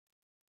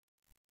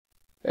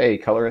Hey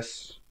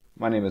colorists,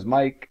 my name is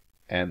Mike,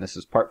 and this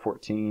is part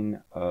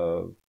 14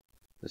 of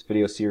this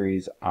video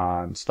series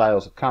on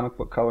styles of comic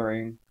book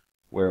coloring,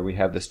 where we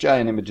have this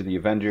giant image of the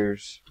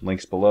Avengers,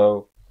 links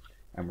below,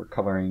 and we're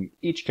coloring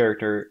each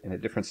character in a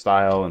different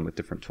style and with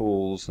different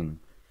tools and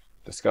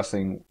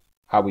discussing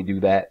how we do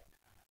that.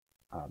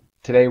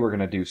 Today we're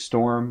going to do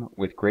Storm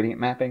with gradient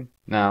mapping.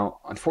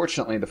 Now,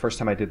 unfortunately, the first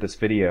time I did this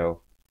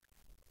video,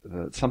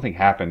 something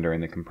happened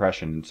during the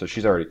compression, so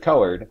she's already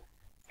colored,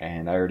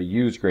 and I already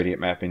used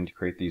gradient mapping to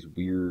create these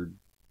weird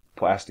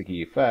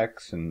plasticky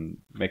effects and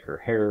make her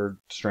hair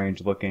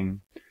strange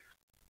looking.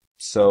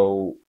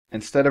 So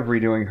instead of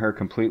redoing her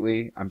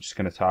completely, I'm just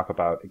going to talk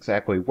about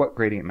exactly what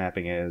gradient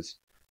mapping is,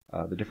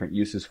 the different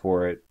uses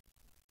for it,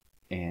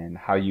 and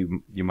how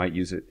you might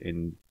use it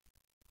in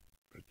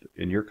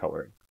your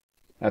coloring.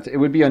 Now, it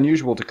would be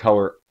unusual to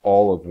color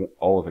all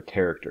of a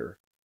character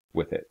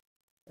with it.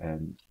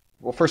 And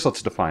well, first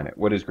let's define it.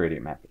 What is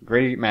gradient mapping?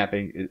 Gradient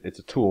mapping, it's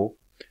a tool.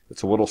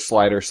 It's a little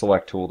slider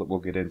select tool that we'll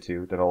get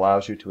into that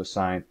allows you to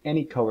assign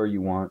any color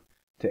you want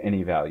to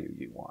any value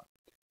you want.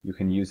 You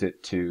can use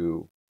it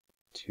to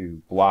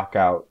block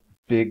out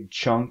big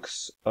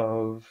chunks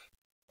of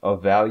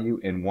value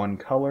in one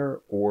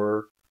color,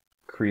 or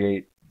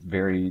create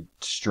very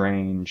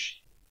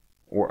strange,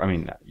 or I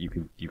mean, you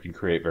can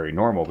create very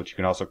normal, but you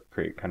can also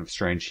create kind of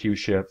strange hue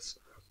shifts,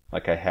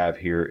 like I have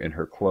here in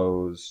her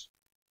clothes.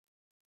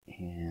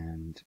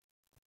 And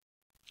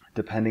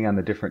depending on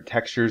the different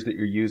textures that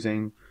you're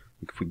using,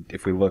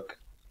 if we look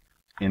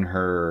in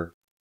her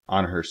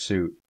on her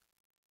suit,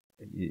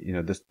 you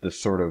know, this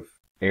sort of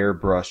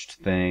airbrushed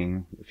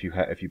thing, if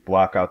you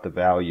block out the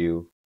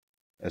value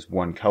as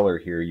one color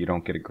here, you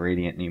don't get a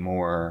gradient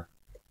anymore,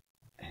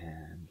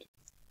 and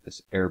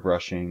this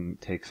airbrushing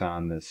takes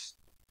on this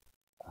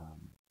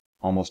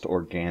almost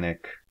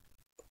organic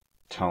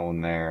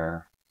tone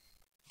there.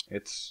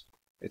 It's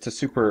a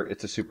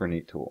super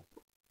neat tool.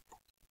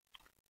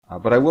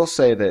 But I will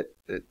say that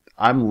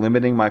I'm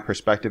limiting my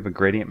perspective of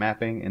gradient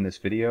mapping in this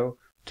video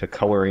to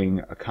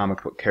coloring a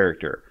comic book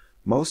character.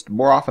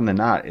 More often than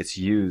not, it's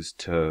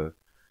used to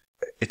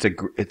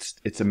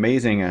it's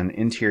amazing on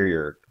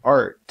interior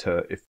art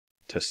to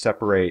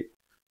separate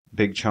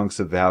big chunks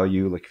of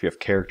value, like if you have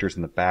characters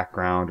in the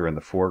background or in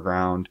the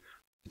foreground,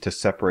 to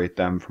separate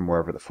them from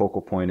wherever the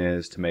focal point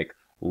is, to make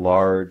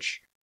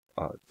large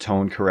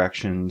tone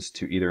corrections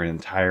to either an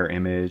entire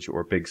image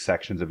or big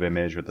sections of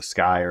image or the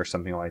sky or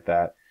something like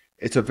that.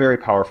 It's a very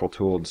powerful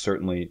tool, and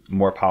certainly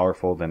more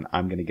powerful than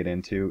I'm going to get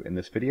into in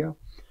this video.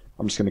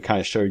 I'm just going to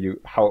kind of show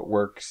you how it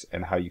works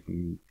and how you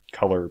can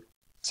color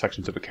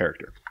sections of a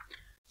character.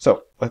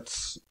 So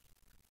let's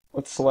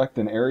select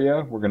an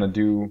area. We're going to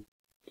do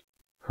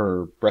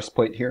her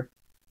breastplate here.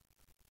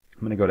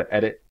 I'm going to go to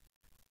Edit,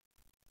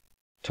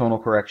 Tonal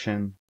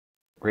Correction,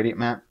 Gradient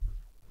Map.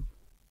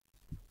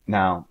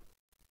 Now,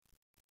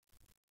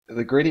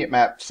 the gradient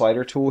map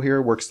slider tool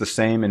here works the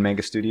same in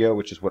Manga Studio,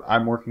 which is what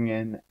I'm working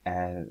in,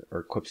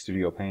 or Clip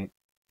Studio Paint,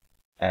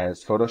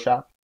 as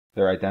Photoshop.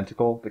 They're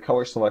identical. The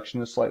color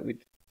selection is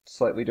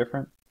slightly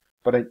different,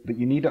 but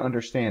you need to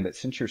understand that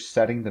since you're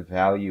setting the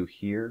value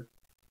here,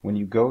 when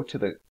you go to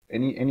the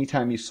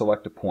anytime you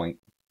select a point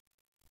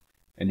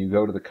and you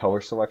go to the color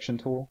selection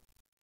tool,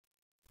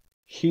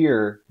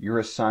 here you're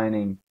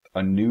assigning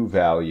a new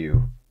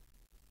value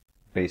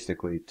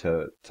basically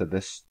to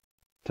this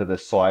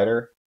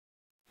slider.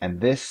 And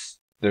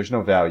there's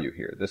no value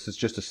here. This is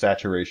just a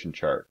saturation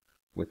chart,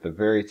 with the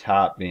very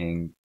top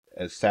being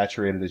as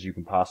saturated as you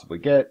can possibly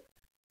get,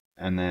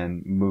 and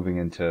then moving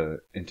into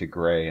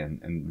gray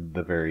and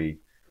the very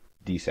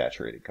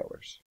desaturated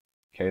colors.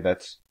 Okay,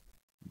 that's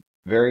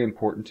very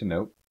important to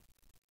note.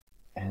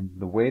 And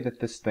the way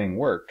that this thing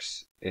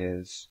works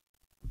is,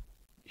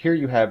 here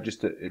you have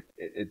just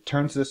it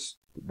turns this,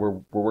 we're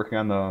working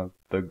on the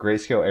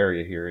grayscale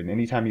area here, and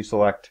anytime you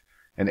select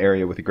an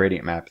area with a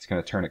gradient map, it's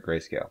going to turn it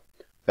grayscale.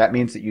 That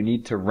means that you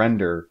need to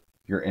render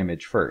your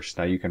image first.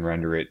 Now you can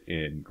render it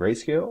in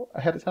grayscale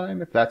ahead of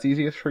time if that's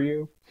easiest for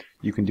you.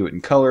 You can do it in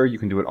color, you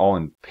can do it all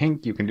in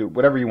pink, you can do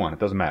whatever you want, it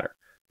doesn't matter.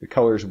 The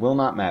colors will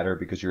not matter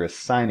because you're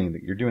assigning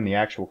that you're doing the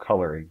actual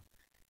coloring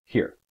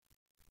here.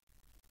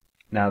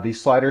 Now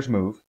these sliders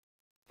move,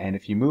 and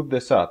if you move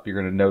this up,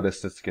 you're going to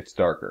notice this gets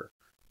darker.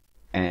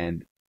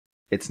 And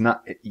it's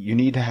not, you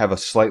need to have a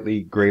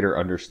slightly greater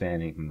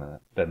understanding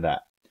than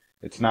that.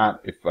 It's not,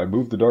 if I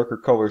move the darker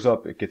colors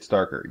up, it gets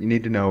darker. You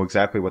need to know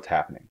exactly what's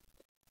happening.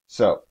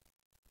 So,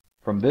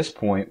 from this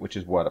point, which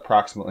is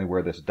approximately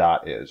where this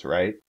dot is,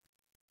 right?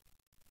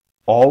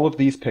 All of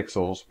these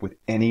pixels with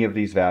any of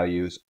these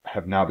values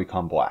have now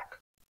become black.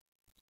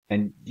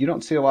 And you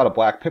don't see a lot of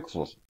black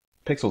pixels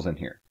in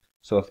here.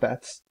 So if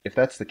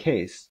that's the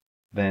case,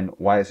 then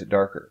why is it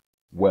darker?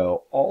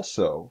 Well,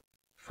 also,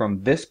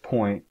 from this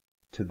point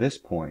to this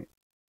point,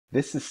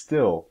 this is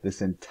still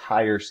this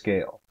entire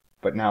scale.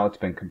 But now it's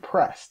been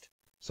compressed.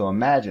 So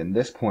imagine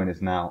this point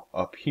is now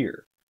up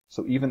here.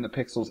 So even the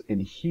pixels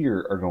in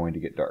here are going to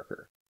get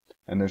darker.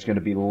 And there's going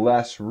to be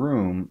less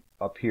room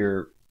up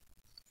here.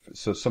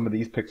 So some of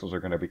these pixels are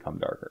going to become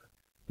darker.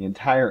 The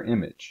entire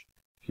image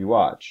If you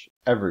watch,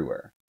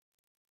 everywhere.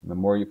 And the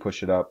more you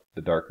push it up,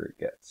 the darker it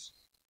gets.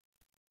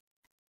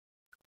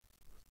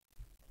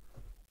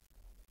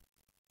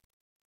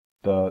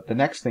 The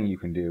next thing you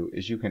can do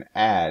is you can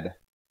add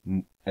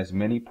as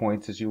many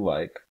points as you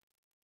like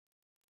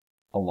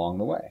along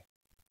the way.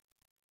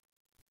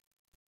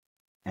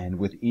 And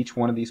with each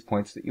one of these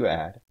points that you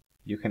add,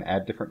 you can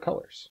add different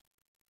colors.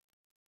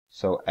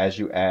 So as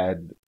you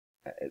add,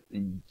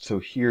 so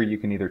here you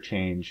can either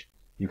change,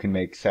 you can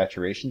make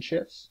saturation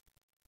shifts,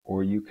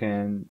 or you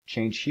can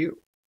change hue.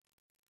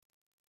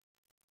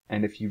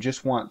 And if you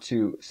just want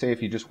to, say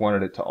if you just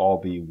wanted it to all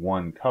be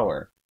one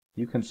color,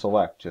 you can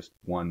select just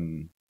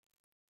one,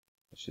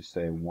 let's just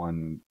say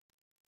one,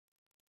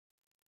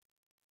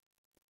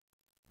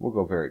 we'll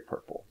go very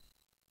purple.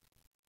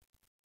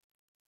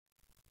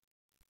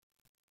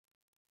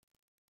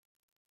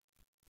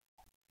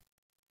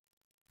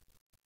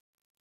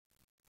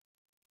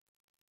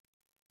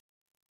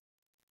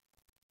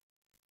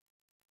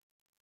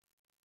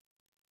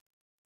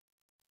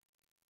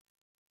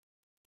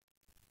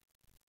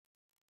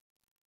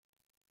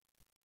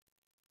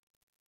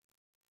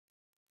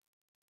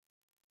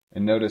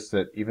 And notice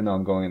that even though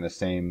I'm going in the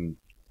same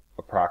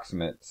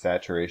approximate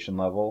saturation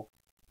level,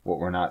 what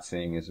we're not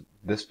seeing is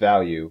this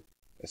value,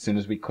 as soon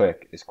as we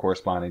click, is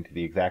corresponding to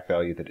the exact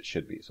value that it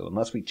should be. So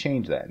unless we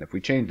change that, and if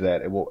we change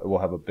that, it will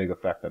have a big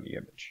effect on the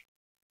image.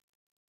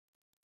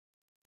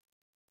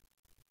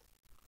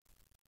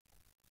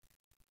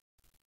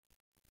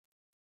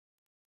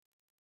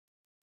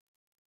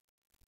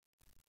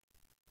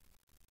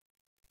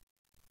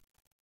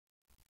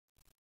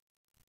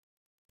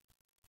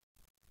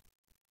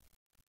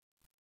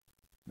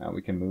 Now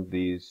we can move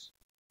these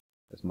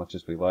as much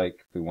as we like.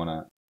 If we want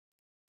to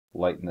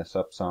lighten this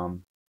up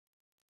some,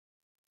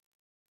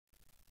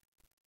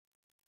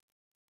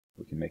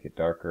 we can make it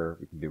darker.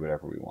 We can do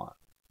whatever we want.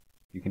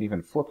 You can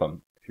even flip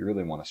them if you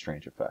really want a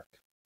strange effect.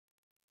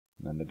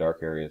 And then the dark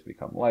areas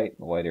become light, and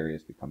the light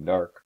areas become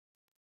dark.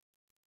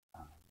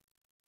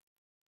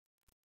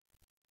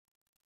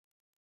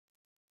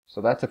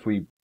 So that's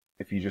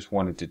if you just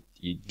wanted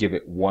to give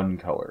it one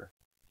color.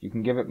 You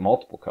can give it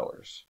multiple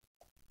colors.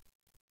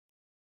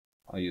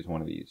 I'll use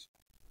one of these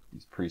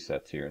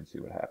presets here and see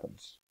what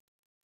happens.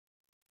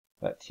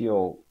 That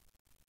teal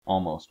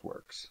almost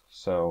works.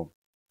 So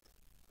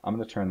I'm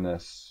going to turn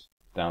this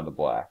down to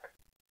black.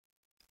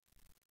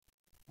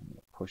 I'm going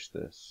to push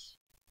this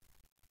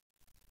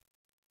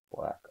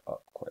black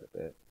up quite a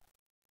bit.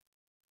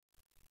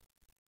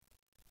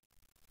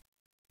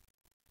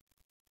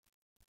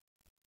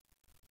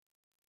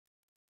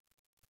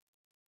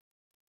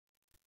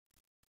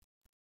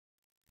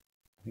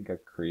 I think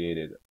I've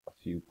created a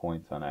few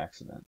points on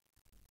accident,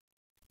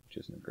 which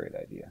isn't a great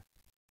idea.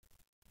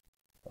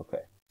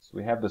 Okay, so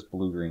we have this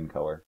blue-green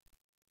color.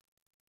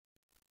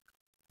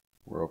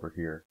 We're over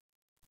here.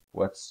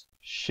 Let's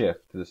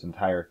shift this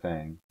entire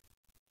thing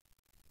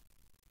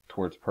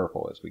towards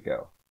purple as we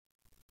go.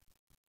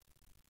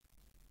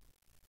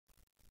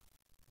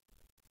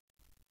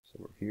 So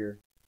we're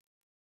here.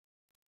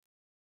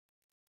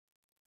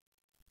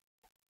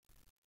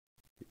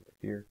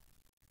 We're here.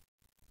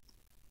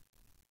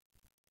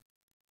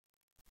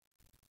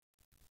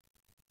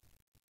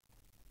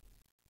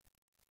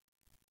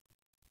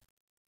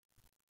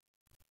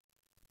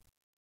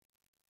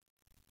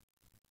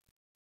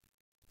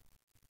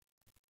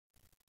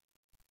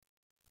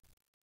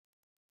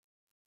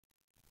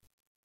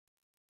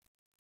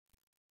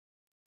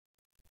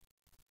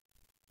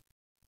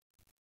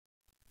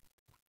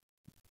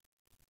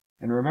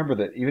 And remember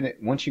that even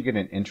once you get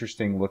an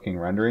interesting looking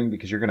rendering,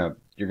 because you're gonna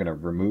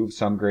remove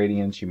some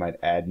gradients, you might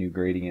add new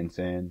gradients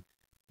in,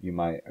 you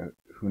might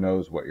who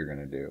knows what you're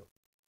gonna do.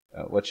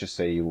 Let's just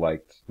say you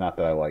liked, not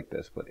that I like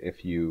this, but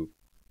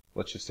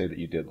let's just say that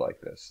you did like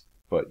this,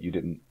 but you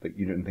didn't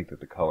think that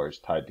the colors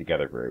tied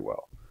together very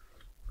well.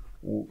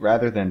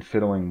 Rather than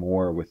fiddling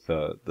more with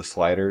the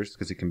sliders,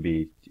 because it can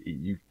be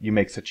you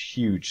make such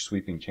huge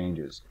sweeping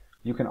changes,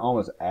 you can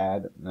almost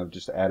add. And I've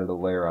just added a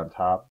layer on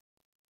top,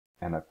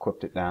 and I've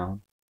clipped it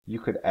down.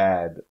 You could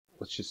add,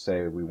 let's just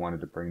say we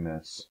wanted to bring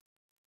this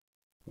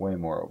way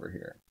more over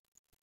here.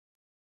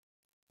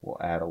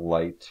 We'll add a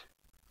light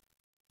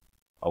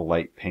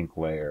pink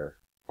layer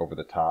over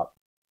the top,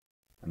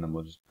 and then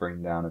we'll just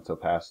bring down its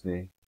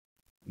opacity,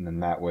 and then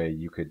that way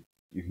you can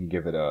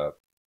give it a,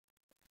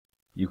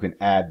 you can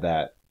add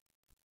that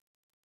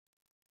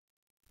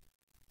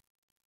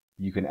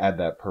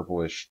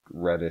purplish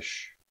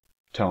reddish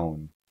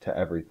tone to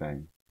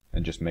everything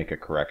and just make a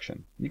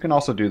correction. You can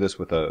also do this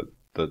with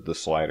the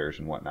sliders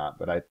and whatnot,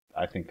 but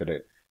I think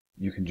that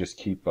you can just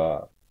keep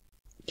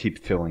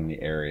filling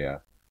the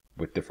area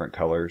with different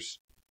colors.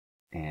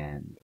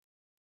 And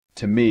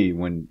to me,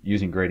 when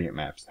using gradient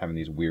maps, having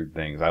these weird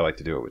things, I like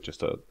to do it with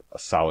just a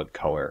solid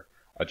color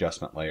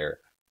adjustment layer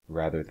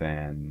rather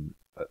than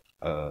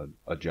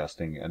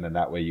adjusting, and then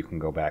that way you can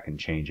go back and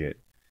change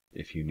it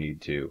if you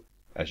need to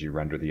as you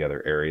render the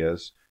other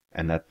areas.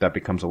 And that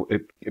becomes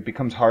it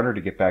becomes harder to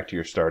get back to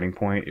your starting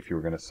point if you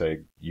were going to say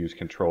use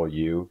Control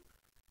U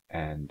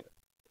and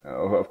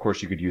Of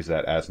course, you could use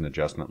that as an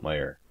adjustment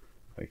layer.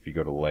 Like if you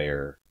go to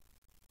layer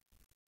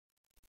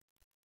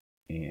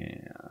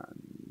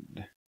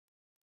and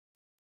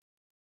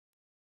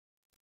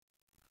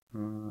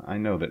I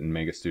know that in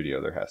Mega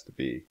Studio there has to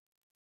be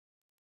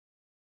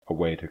a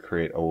way to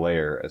create a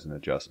layer as an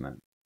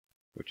adjustment,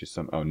 which is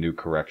new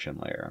correction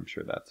layer. I'm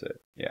sure that's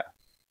it. Yeah.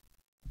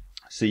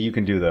 So you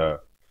can do the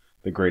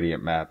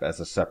gradient map as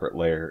a separate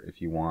layer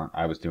if you want.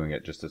 I was doing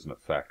it just as an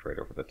effect right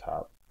over the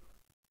top,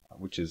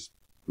 which is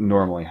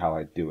normally how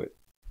I do it,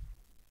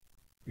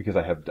 because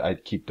I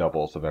keep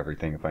doubles of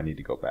everything if I need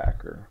to go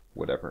back or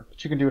whatever.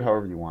 But you can do it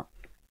however you want.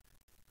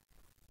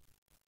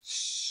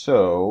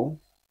 So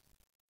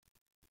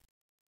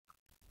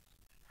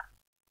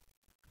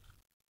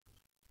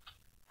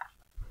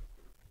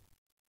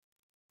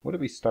what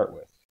did we start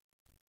with?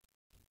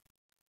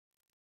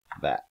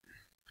 That.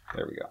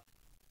 There we go.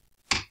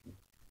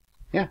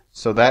 Yeah,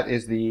 so that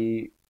is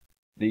the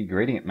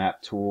gradient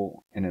map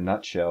tool in a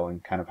nutshell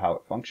and kind of how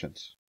it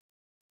functions.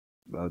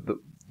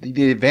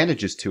 The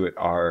advantages to it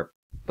are,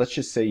 let's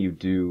just say you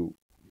do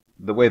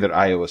the way that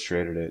I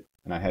illustrated it,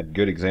 and I had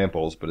good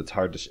examples, but it's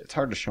hard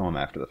to show them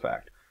after the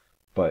fact.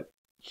 But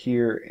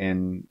here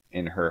in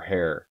her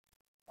hair,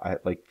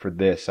 like for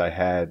this, I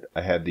had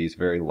these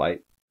very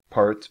light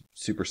parts,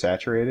 super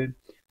saturated,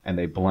 and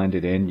they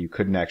blended in. You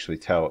couldn't actually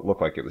tell. It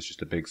looked like it was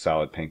just a big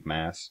solid pink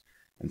mass.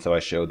 And so I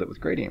showed that with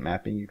gradient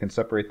mapping, you can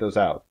separate those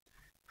out.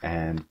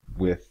 And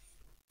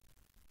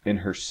in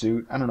her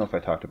suit, I don't know if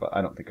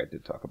I don't think I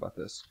did talk about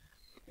this.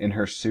 In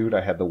her suit, I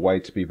had the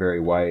whites be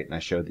very white, and I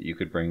showed that you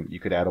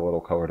could add a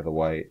little color to the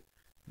white.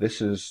 This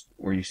is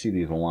where you see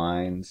these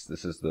lines.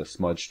 This is the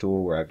smudge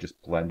tool where I've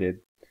just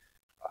blended,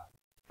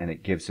 and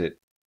it gives it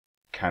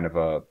kind of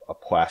a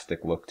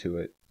plastic look to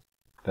it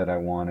that I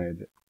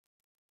wanted.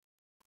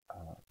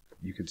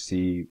 You could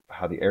see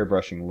how the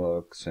airbrushing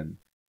looks, and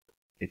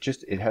it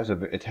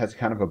has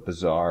kind of a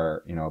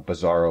bizarre, a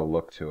bizarro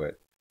look to it,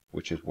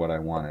 which is what I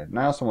wanted. And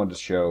I also wanted to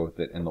show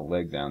that in the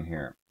leg down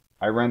here,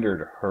 I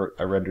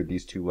rendered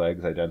these two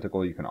legs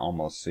identical, you can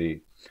almost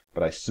see,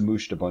 but I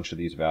smooshed a bunch of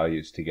these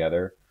values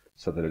together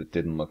so that it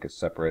didn't look as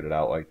separated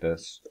out like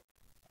this.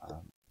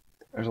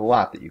 There's a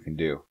lot that you can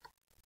do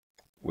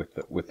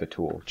with the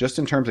tool, just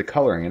in terms of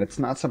coloring, and it's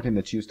not something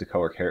that's used to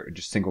color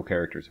just single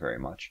characters very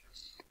much.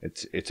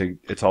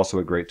 It's also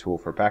a great tool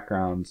for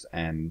backgrounds,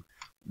 and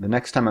the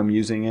next time I'm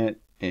using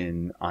it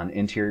on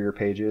interior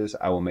pages,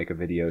 I will make a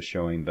video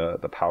showing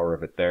the power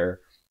of it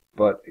there.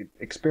 But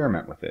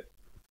experiment with it.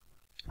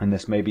 And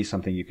this may be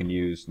something you can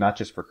use not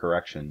just for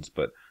corrections,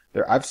 but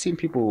I've seen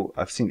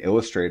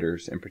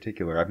illustrators in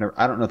particular.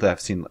 I don't know that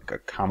I've seen like a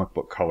comic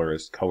book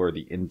colorist color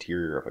the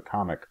interior of a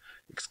comic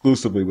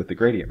exclusively with the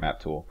gradient map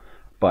tool,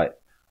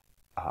 but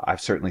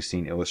I've certainly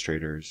seen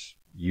illustrators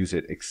use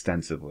it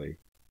extensively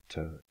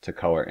to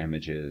color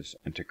images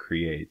and to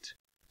create,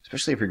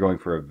 especially if you're going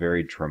for a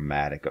very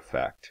dramatic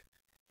effect.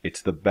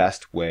 It's the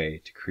best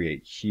way to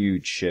create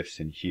huge shifts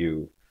in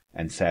hue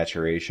and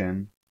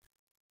saturation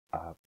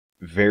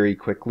very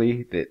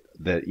quickly.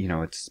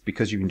 It's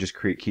because you can just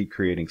keep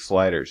creating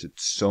sliders.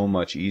 It's so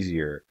much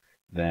easier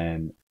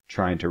than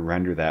trying to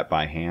render that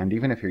by hand,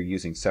 even if you're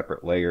using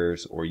separate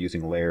layers or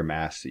using layer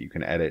masks that you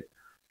can edit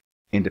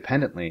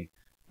independently.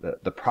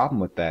 The problem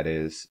with that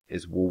is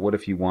well, what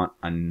if you want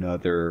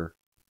another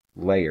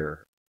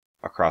layer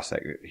across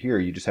that? Here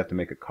you just have to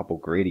make a couple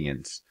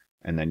gradients,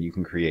 and then you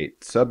can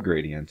create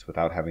subgradients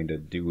without having to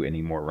do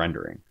any more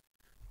rendering.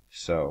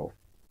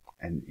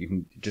 And you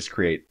can just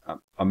create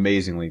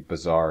amazingly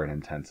bizarre and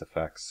intense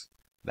effects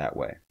that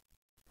way.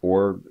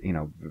 Or,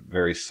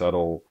 very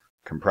subtle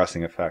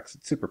compressing effects.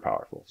 It's super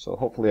powerful. So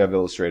hopefully I've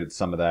illustrated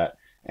some of that,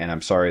 and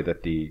I'm sorry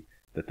that the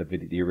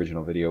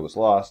original video was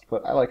lost,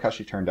 but I like how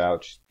she turned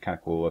out. She's kind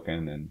of cool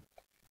looking and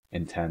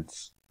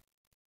intense.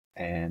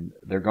 And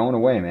they're going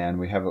away, man.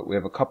 We have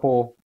a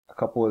couple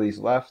of these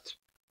left.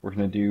 We're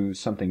going to do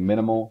something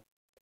minimal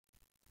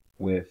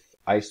with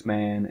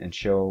Iceman and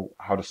show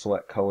how to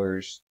select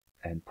colors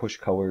and push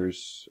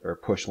colors or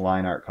push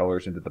line art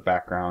colors into the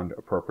background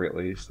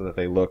appropriately so that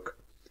they look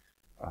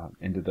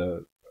into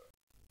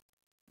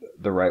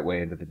the right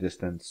way into the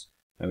distance.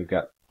 And we've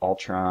got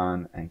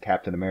Ultron and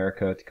Captain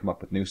America to come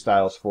up with new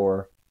styles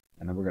for,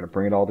 and then we're going to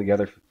bring it all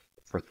together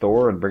for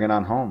Thor and bring it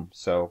on home.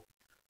 So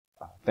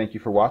thank you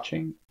for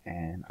watching,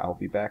 and I'll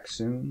be back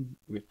soon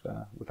with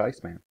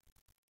Iceman.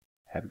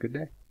 Have a good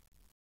day.